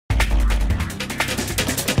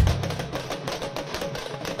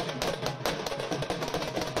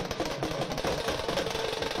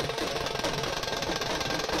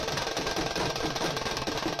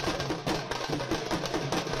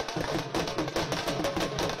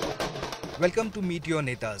Welcome to Meet Your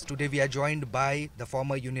Netas. Today we are joined by the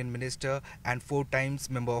former Union Minister and 4 times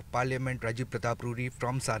Member of Parliament Rajiv Pratap Rudy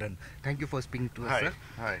from Saran. Thank you for speaking to us, sir.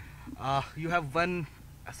 Hi. You have won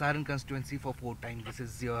Saran constituency for 4 times. This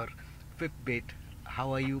is your 5th bid.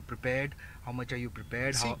 How are you prepared? How much are you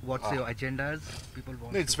prepared? What's your agendas? People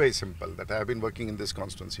want. It's very simple that I have been working in this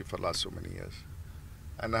constituency for last so many years,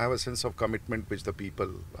 and I have a sense of commitment which the people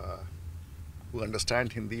who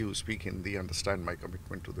understand Hindi, who speak Hindi, understand my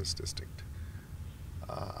commitment to this district.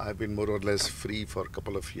 I've been more or less free for a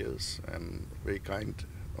couple of years, and very kind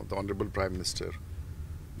of the Honorable Prime Minister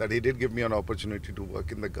that he did give me an opportunity to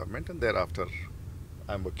work in the government, and thereafter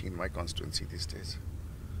I'm working in my constituency these days.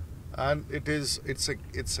 And it's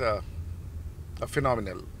a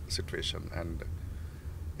phenomenal situation, and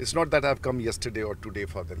it's not that I've come yesterday or today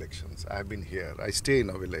for the elections. I've been here. I stay in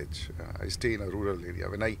a village. I stay in a rural area.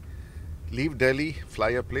 When I leave Delhi, fly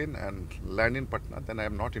a plane and land in Patna, then I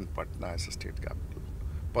am not in Patna as a state capital.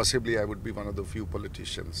 Possibly I would be one of the few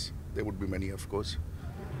politicians, there would be many of course,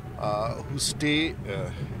 who stay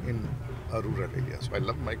in a rural area. So I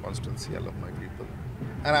love my constituency, I love my people,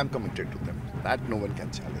 and I'm committed to them. That no one can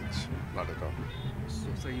challenge, not at all.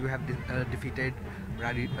 So you have defeated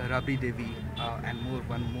Rabri Devi and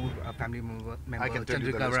one more family member. I can tell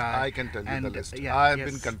you the list. I can tell you the list. Yeah, I have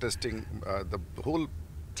been contesting. The whole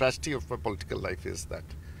tragedy of my political life is that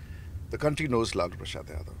the country knows Lalu Prasad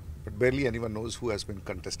Yadav, but barely anyone knows who has been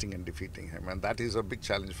contesting and defeating him, and that is a big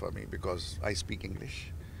challenge for me because I speak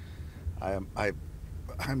English. I'm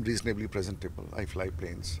reasonably presentable. I fly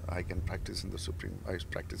planes. I can practice in the Supreme. I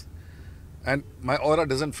practice. And my aura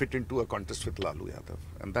doesn't fit into a contest with Lalu Yadav.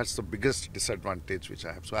 And that's the biggest disadvantage which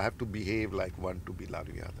I have. So I have to behave like one to be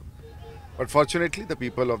Lalu Yadav. But fortunately, the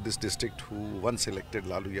people of this district who once elected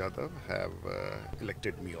Lalu Yadav have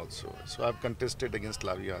elected me also. So I've contested against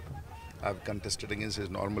Lalu Yadav. I've contested against his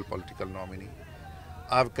normal political nominee.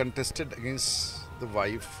 I've contested against the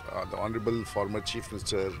wife, the Honorable former Chief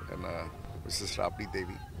Minister, and Mrs. Rabri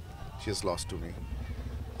Devi. She has lost to me.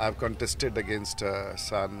 I've contested against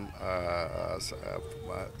son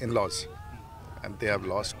in-laws, and they have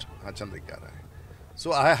lost.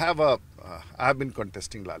 So I have been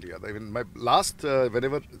contesting Lalu Yadav. Even my last,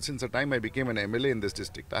 since the time I became an MLA in this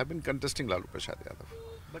district, I have been contesting Lalu Prasad Yadav.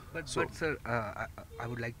 But sir, I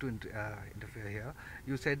would like to interfere here.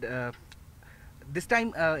 You said this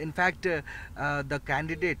time, in fact, the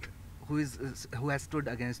candidate who has stood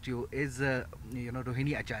against you is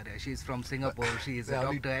Rohini Acharya. She is from Singapore. She is a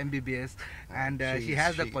doctor, MBBS, and she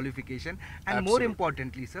has the qualification. And Absolutely. More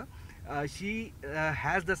importantly, sir, she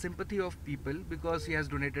has the sympathy of people because she has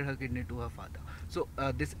donated her kidney to her father. So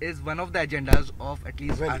this is one of the agendas of at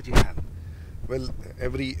least RJD. Well,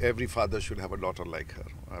 every father should have a daughter like her.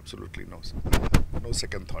 Absolutely no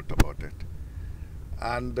second thought about it.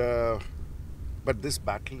 And but this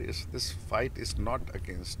fight is not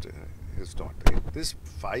against his daughter. This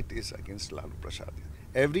fight is against Lalu Prasad.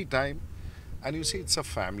 Every time, and you see, it's a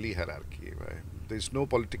family hierarchy. Right? There is no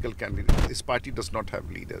political candidate. This party does not have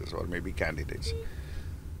leaders or maybe candidates.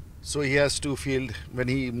 So he has to field, when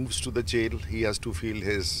he moves to the jail, he has to field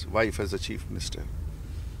his wife as the chief minister.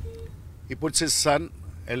 He puts his son,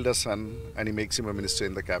 elder son, and he makes him a minister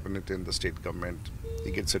in the cabinet, in the state government.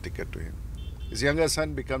 He gets a ticket to him. His younger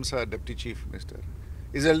son becomes a deputy chief minister.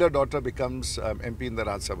 His elder daughter becomes MP in the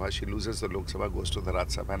Rajya Sabha. She loses the Lok Sabha, goes to the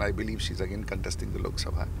Rajya Sabha, and I believe she's again contesting the Lok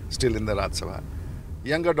Sabha, still in the Rajya Sabha.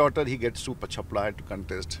 Younger daughter, he gets to Pachapla to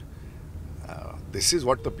contest. This is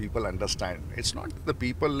what the people understand. It's not the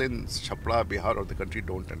people in Chapla, Bihar or the country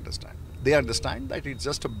don't understand. They understand that it's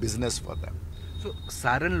just a business for them. So,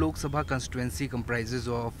 Saran Lok Sabha constituency comprises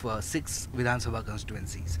of 6 Vidhan Sabha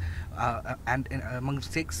constituencies, and among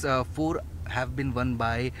 6, 4 have been won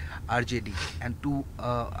by RJD and 2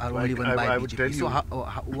 are only won by BJP. So,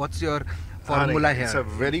 what's your formula here? It's a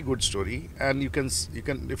very good story, and you can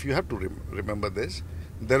if you have to remember this,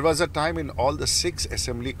 there was a time in all the 6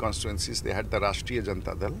 assembly constituencies they had the Rashtriya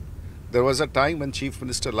Janata Dal. There was a time when Chief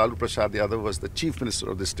Minister Lalu Prasad Yadav was the Chief Minister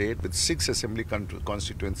of the state with 6 assembly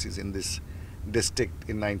constituencies in this district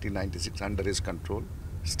in 1996 under his control.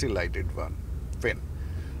 Still I did win.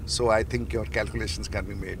 So I think your calculations can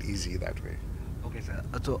be made easy that way. Okay, sir.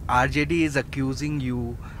 So RJD is accusing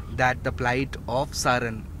you that the plight of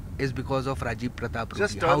Saran is because of Rajiv Pratap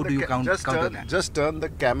Rudy. How do you counter that? Just turn the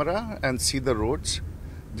camera and see the roads.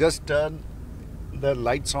 Just turn the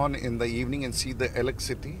lights on in the evening and see the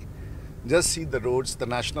electricity. Just see the roads, the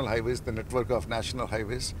national highways, the network of national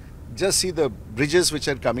highways. Just see the bridges which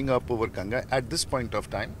are coming up over Ganga. At this point of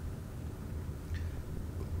time,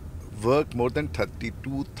 work more than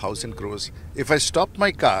 32,000 crores. If I stop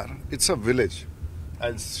my car, it's a village.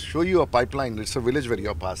 I'll show you a pipeline. It's a village where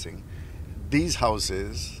you're passing. These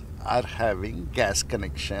houses are having gas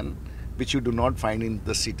connection, which you do not find in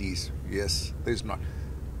the cities. Yes, there is not.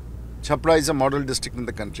 Chhapra is a model district in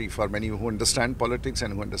the country for many who understand politics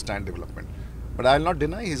and who understand development. But I'll not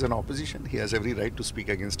deny he's an opposition. He has every right to speak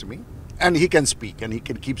against me. And he can speak and he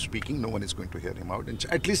can keep speaking. No one is going to hear him out.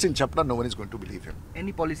 At least in Chhapra, no one is going to believe him.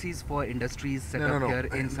 Any policies for industries set up here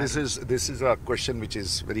in Saran? This is a question which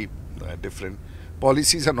is very different.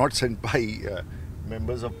 Policies are not sent by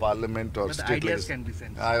members of parliament or state ideas can be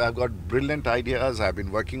sent. I've got brilliant ideas. I've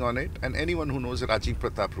been working on it. And anyone who knows Rajiv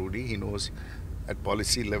Pratap Rudy, he knows at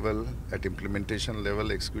policy level, at implementation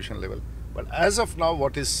level, execution level. But as of now,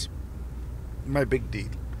 what is my big deal?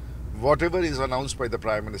 Whatever is announced by the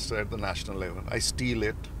Prime Minister at the national level, I steal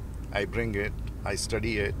it, I bring it, I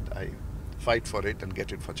study it, I fight for it and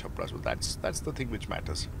get it for Chhapra. So that's the thing which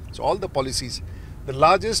matters. So all the policies, the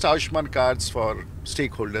largest Ayushman cards for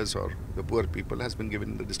stakeholders or the poor people has been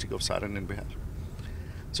given in the district of Saran in Bihar.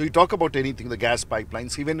 So you talk about anything, the gas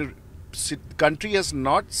pipelines, even the country has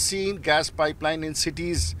not seen gas pipeline in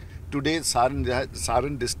cities. Today,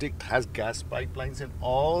 Saran district has gas pipelines in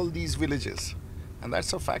all these villages. And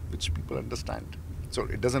that's a fact which people understand. So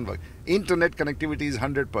it doesn't work. Internet connectivity is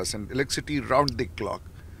 100%. Electricity round the clock.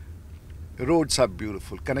 Roads are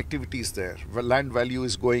beautiful. Connectivity is there. Land value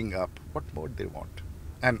is going up. What more they want?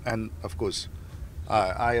 And of course,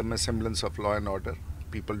 I am a semblance of law and order.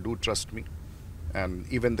 People do trust me. And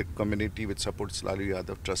even the community which supports Lalu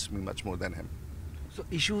Yadav trusts me much more than him. So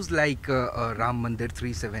issues like Ram Mandir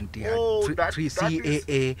 370 Act,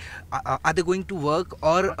 3CAA, are they going to work,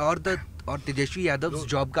 or Tejashwi Yadav's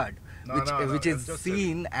job card, which is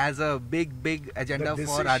seen as a big agenda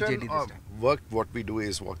for RJD this time? What we do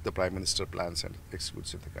is what the Prime Minister plans and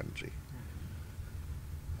executes in the country.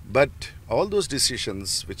 But all those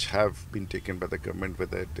decisions which have been taken by the government,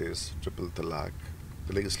 whether it is triple talaq,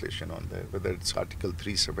 the legislation on there, whether it's Article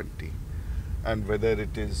 370, and whether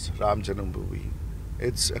it is Ram Janambhoomi,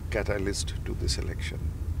 it's a catalyst to this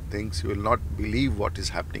election. Things you will not believe what is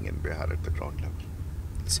happening in Bihar at the ground level.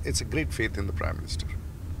 It's a great faith in the Prime Minister.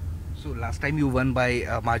 So last time you won by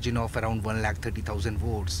a margin of around 130,000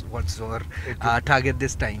 votes. What's your target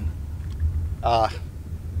this time?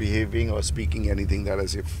 Behaving or speaking anything that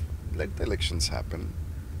as if let the elections happen.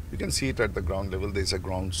 You can see it at the ground level. There's a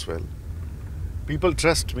groundswell. People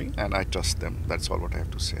trust me and I trust them. That's all what I have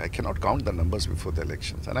to say. I cannot count the numbers before the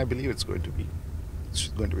elections, and I believe it's going to be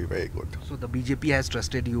very good. So the BJP has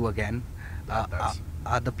trusted you again.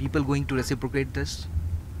 Are the people going to reciprocate this?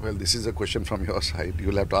 Well, this is a question from your side.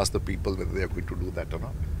 You'll have to ask the people whether they are going to do that or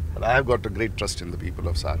not. But I have got a great trust in the people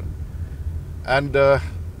of Saran. And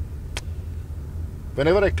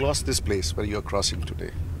whenever I cross this place where you are crossing today,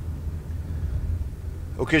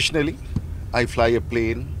 occasionally I fly a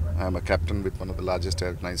plane. I'm a captain with one of the largest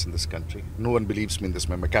airlines in this country. No one believes me in this.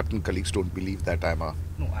 My captain colleagues don't believe that I'm a...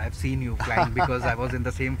 No, I've seen you flying because I was in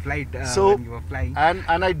the same flight when you were flying.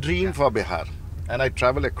 And I dream for Bihar. And I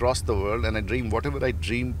travel across the world and I dream whatever I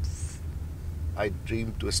dream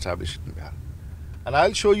to establish it in Bihar. And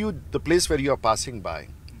I'll show you the place where you are passing by.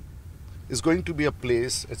 It's going to be a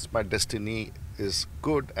place, it's my destiny is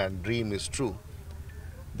good and dream is true.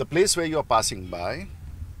 The place where you are passing by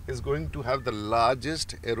is going to have the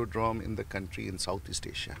largest aerodrome in the country in Southeast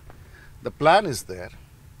Asia. The plan is there.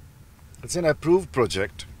 It's an approved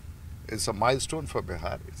project. It's a milestone for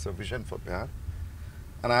Bihar. It's a vision for Bihar.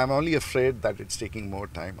 And I am only afraid that it's taking more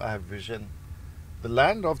time. I have vision. The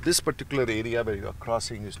land of this particular area where you are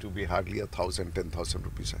crossing used to be hardly 1,000, 10,000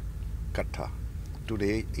 rupees a kattha.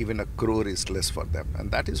 Today, even 1 crore is less for them.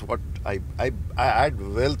 And that is what I add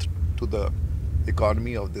wealth to the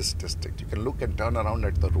economy of this district. You can look and turn around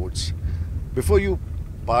at the roads. Before you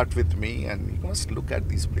part with me, and you must look at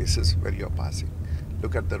these places where you are passing.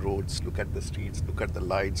 Look at the roads, look at the streets, look at the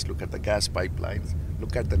lights, look at the gas pipelines,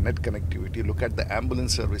 look at the net connectivity, look at the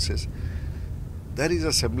ambulance services. There is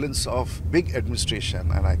a semblance of big administration,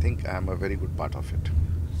 and I think I am a very good part of it.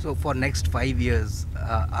 So for next 5 years,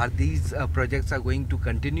 are these projects are going to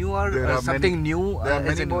continue, or something new? There are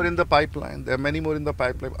many more in the pipeline. There are many more in the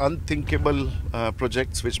pipeline. Unthinkable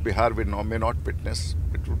projects which Bihar may not witness.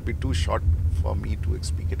 It would be too short for me to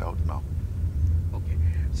speak it out now. Okay.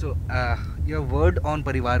 So your word on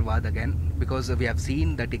Parivarvad again, because we have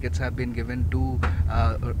seen the tickets have been given to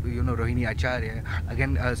Rohini Acharya,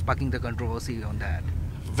 again sparking the controversy on that.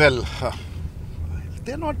 Well,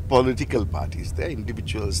 they're not political parties. They're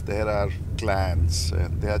individuals. There are clans.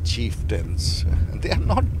 There are chieftains. They are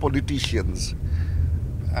not politicians.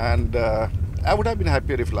 And I would have been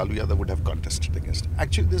happier if Lalu Yadav would have contested against.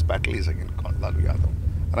 Actually, this battle is against Lalu Yadav.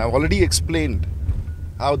 And I've already explained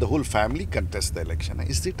how the whole family contests the election.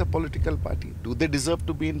 Is it a political party? Do they deserve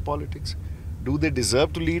to be in politics? Do they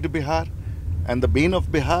deserve to lead Bihar? And the bane of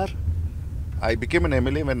Bihar, I became an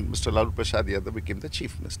MLA when Mr. Lalu Prasad Yadav became the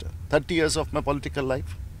Chief Minister. 30 years of my political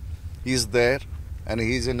life, he is there and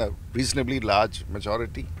he is in a reasonably large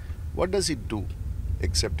majority. What does he do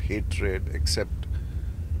except hatred, except...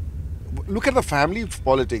 Look at the family of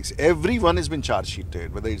politics. Everyone has been charge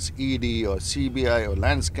sheeted, whether it's ED or CBI or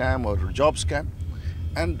land scam or job scam.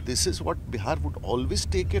 And this is what Bihar would always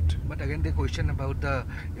take it. But again, the question about the,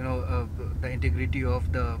 the integrity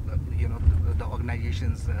of the, the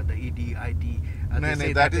organizations, the ED,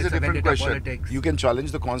 IT. That is a different question. Politics. You can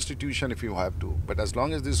challenge the constitution if you have to, but as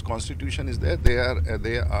long as this constitution is there,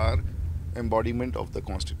 they are embodiment of the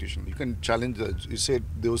constitution. You can challenge you say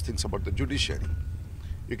those things about the judiciary.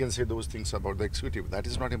 You can say those things about the executive. That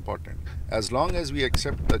is not important. As long as we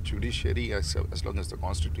accept the judiciary, as long as the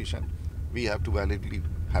constitution, we have to validly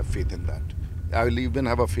have faith in that. I will even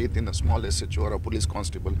have a faith in a small SHO or a police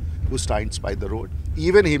constable who stands by the road.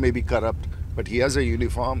 Even he may be corrupt, but he has a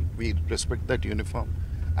uniform. We respect that uniform,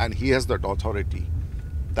 and he has that authority.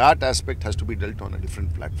 That aspect has to be dealt on a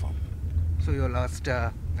different platform. So your last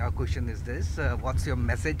question is this: what's your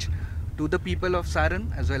message to the people of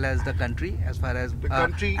Saran as well as the country, as far as the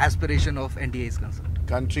country aspiration of NDA is concerned?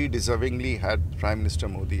 Country deservingly had Prime Minister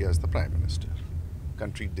Modi as the Prime Minister.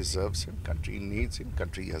 Country deserves him, country needs him,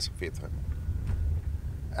 country has faith in him.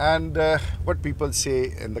 And what people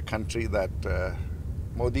say in the country that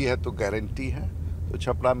Modi hai to guarantee hai, to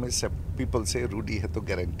Chapra mein people say Rudy hai to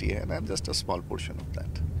guarantee hai, and I'm just a small portion of that.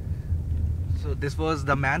 So this was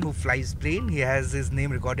the man who flies plane. He has his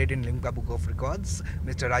name recorded in Limca Book of Records,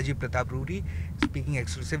 Mr. Rajiv Pratap Rudy, speaking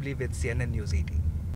exclusively with CNN News 18.